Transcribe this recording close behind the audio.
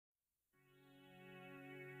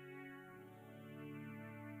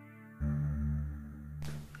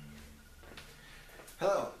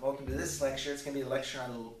Welcome to this lecture. It's going to be a lecture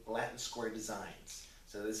on Latin square designs.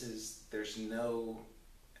 So there's no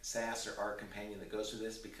SAS or R companion that goes with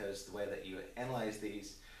this because the way that you analyze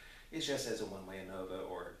these is just as a one-way ANOVA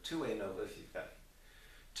or two-way ANOVA if you've got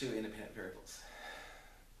two independent variables.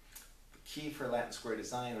 The key for Latin square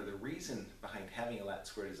design, or the reason behind having a Latin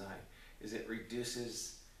square design, is it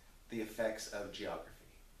reduces the effects of geography.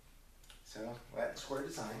 So Latin square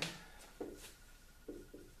design.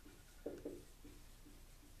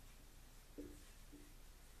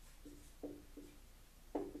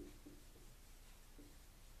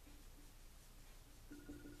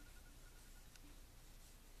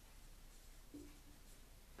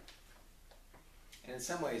 And in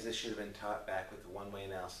some ways this should have been taught back with the one-way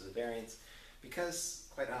analysis of variance, because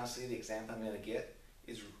quite honestly the example I'm going to get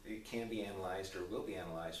it can be analyzed or will be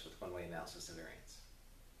analyzed with one-way analysis of variance.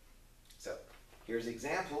 So here's the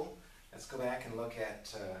example. Let's go back and look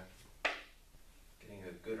at getting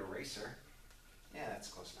a good eraser. Yeah, that's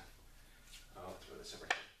close enough. I'll throw this over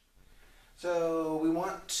here. So we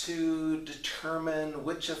want to determine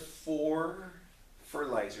which of 4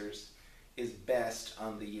 fertilizers is best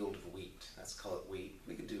on the yield of wheat. Let's call it wheat.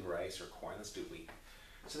 We could do rice or corn. Let's do wheat.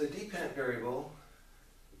 So the dependent variable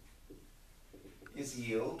is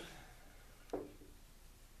yield. Okay,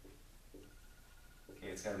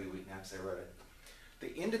 it's got to be wheat now because I wrote it.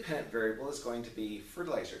 The independent variable is going to be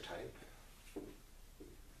fertilizer type.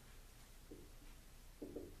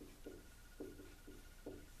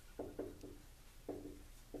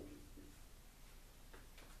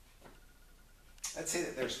 Let's say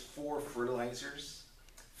that there's 4 fertilizers,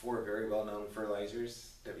 4 very well-known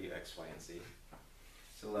fertilizers, W, X, Y, and Z.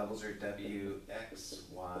 So the levels are W, X,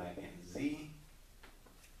 Y, and Z.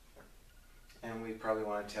 And we probably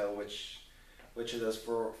want to tell which of those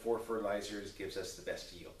four fertilizers gives us the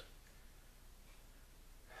best yield.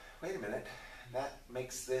 Wait a minute, that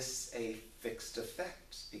makes this a fixed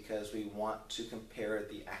effect because we want to compare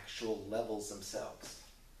the actual levels themselves.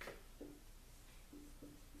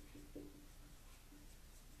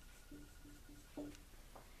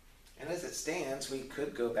 And as it stands, we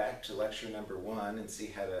could go back to lecture number 1 and see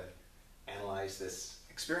how to analyze this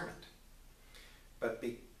experiment. But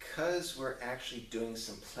because we're actually doing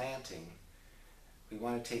some planting, we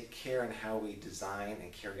want to take care in how we design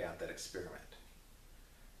and carry out that experiment.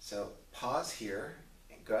 So pause here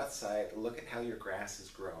and go outside, look at how your grass is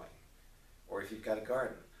growing. Or if you've got a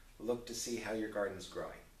garden, look to see how your garden is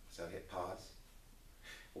growing. So hit pause.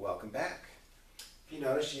 Welcome back. If you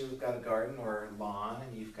notice you've got a garden or a lawn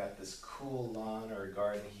and you've got this cool lawn or a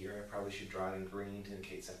garden here, I probably should draw it in green to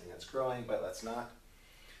indicate something that's growing, but let's not.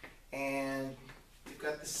 And you've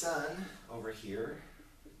got the sun over here.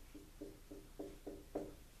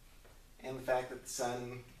 And the fact that the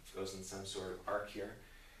sun goes in some sort of arc here,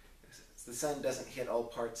 the sun doesn't hit all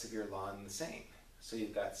parts of your lawn the same. So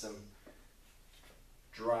you've got some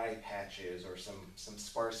dry patches or some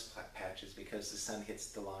sparse patches because the sun hits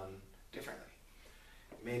the lawn differently.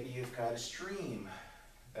 Maybe you've got a stream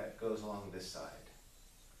that goes along this side.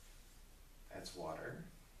 That's water.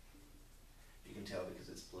 You can tell because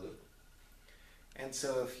it's blue. And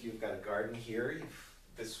so if you've got a garden here,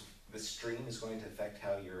 this stream is going to affect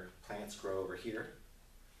how your plants grow over here.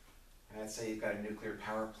 And let's say you've got a nuclear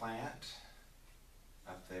power plant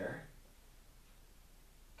up there.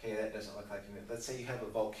 Okay, that doesn't look like a, let's say you have a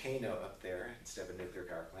volcano up there instead of a nuclear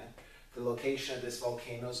power plant. The location of this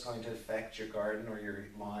volcano is going to affect your garden or your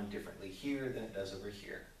lawn differently here than it does over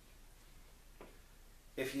here.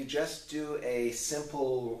 If you just do a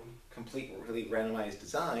simple, completely randomized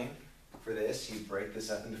design for this, you break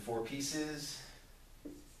this up into 4 pieces.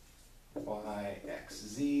 Y, X,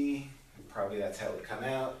 Z, probably that's how it would come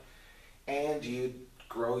out. And you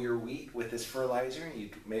grow your wheat with this fertilizer and you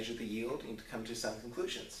measure the yield and you come to some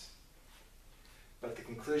conclusions. But the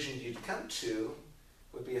conclusion you'd come to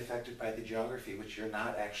would be affected by the geography, which you're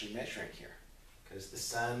not actually measuring here. Because the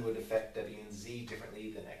sun would affect W and Z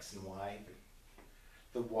differently than X and Y.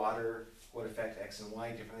 The water would affect X and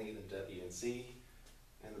Y differently than W and Z.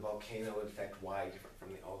 And the volcano would affect Y different from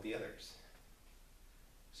all the others.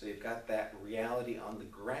 So you've got that reality on the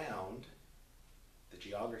ground, the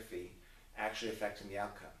geography, actually affecting the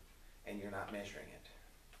outcome. And you're not measuring it.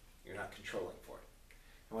 You're not controlling for it.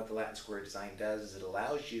 And what the Latin square design does is it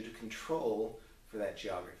allows you to control for that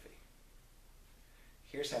geography.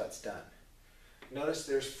 Here's how it's done. Notice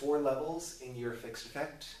there's 4 levels in your fixed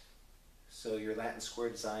effect. So your Latin square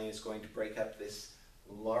design is going to break up this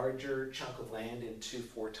larger chunk of land into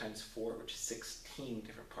 4 times 4, which is 16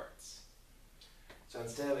 different parts. So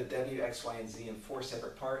instead of a W, X, Y, and Z in 4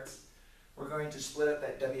 separate parts, we're going to split up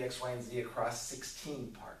that W, X, Y, and Z across 16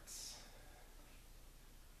 parts.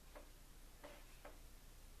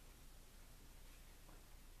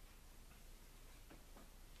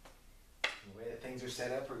 that things are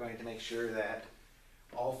set up, we're going to make sure that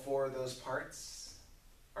all four of those parts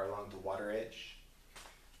are along the water edge.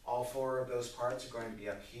 All four of those parts are going to be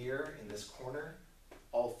up here in this corner.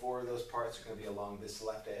 All four of those parts are going to be along this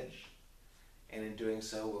left edge. And in doing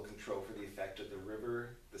so, we'll control for the effect of the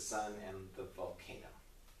river, the sun, and the volcano.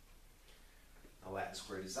 The Latin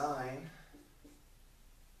square design,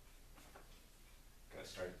 got to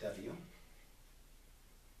start at W,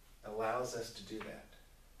 allows us to do that.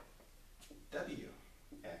 W,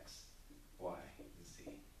 X, Y, Z.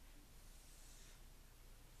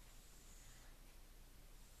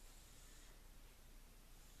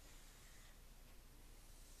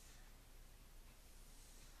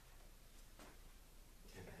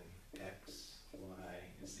 And then X, Y,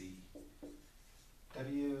 Z.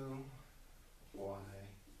 W, Y,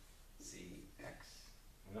 Z, X.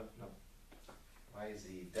 Nope, nope. Y,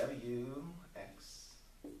 Z, W, X.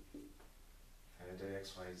 And then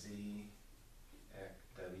X, Y, Z, X,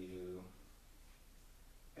 W,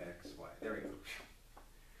 X, Y. There we go.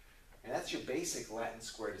 And that's your basic Latin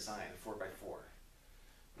square design, 4x4.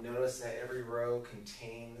 Notice that every row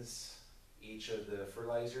contains each of the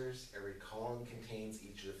fertilizers. Every column contains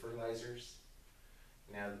each of the fertilizers.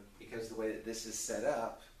 Now, because of the way that this is set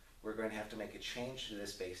up, we're going to have to make a change to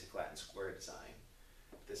this basic Latin square design.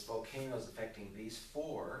 This volcano is affecting these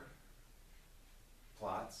four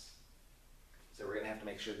plots. So we're going to have to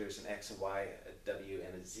make sure there's an X, a Y, a W,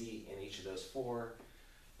 and a Z in each of those four.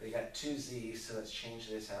 We got two Z's, so let's change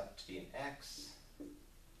this out to be an X.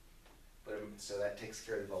 So that takes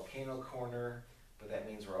care of the volcano corner, but that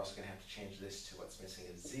means we're also going to have to change this to what's missing,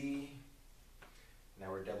 a Z. Now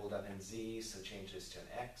we're doubled up in Z, so change this to an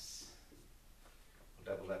X.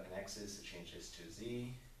 We're doubled up in X's, so change this to a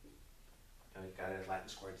Z. And we've got a Latin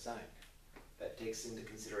square design that takes into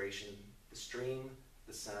consideration the stream,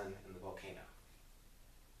 the sun, and the volcano.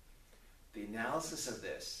 The analysis of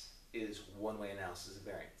this is one-way analysis of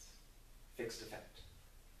variance, fixed effect.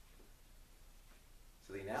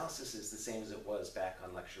 So the analysis is the same as it was back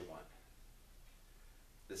on lecture 1.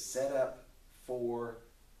 The setup for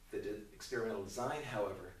the experimental design,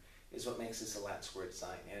 however, is what makes this a Latin square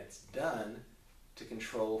design, and it's done to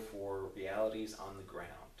control for realities on the ground.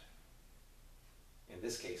 In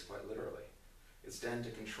this case, quite literally. It's done to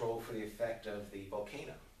control for the effect of the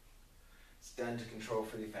volcano. It's done to control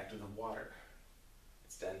for the effect of the water.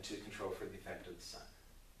 It's done to control for the effect of the sun.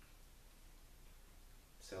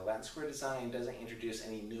 So Latin square design doesn't introduce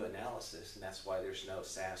any new analysis, and that's why there's no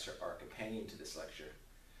SAS or R companion to this lecture.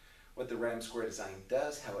 What the random square design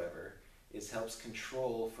does, however, is helps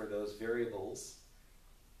control for those variables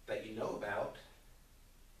that you know about,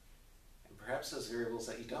 and perhaps those variables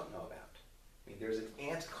that you don't know about. I mean, there's an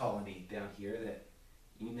ant colony down here that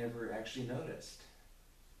you never actually noticed.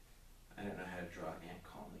 I don't know how to draw ant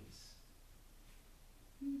colonies.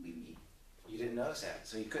 You didn't notice that,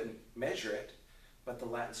 so you couldn't measure it, but the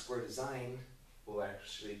Latin square design will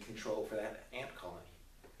actually control for that ant colony.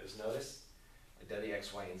 Because notice, the W,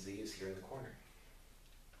 X, Y, and Z is here in the corner.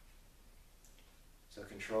 So it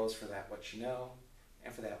controls for that what you know,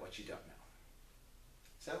 and for that what you don't know.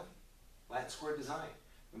 So, Latin square design.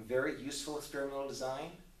 Very useful experimental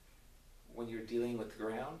design when you're dealing with the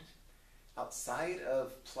ground. Outside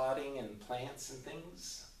of plotting and plants and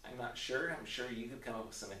things, I'm not sure. I'm sure you could come up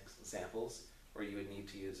with some examples where you would need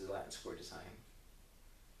to use a Latin square design.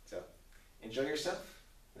 So, enjoy yourself.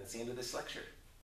 That's the end of this lecture.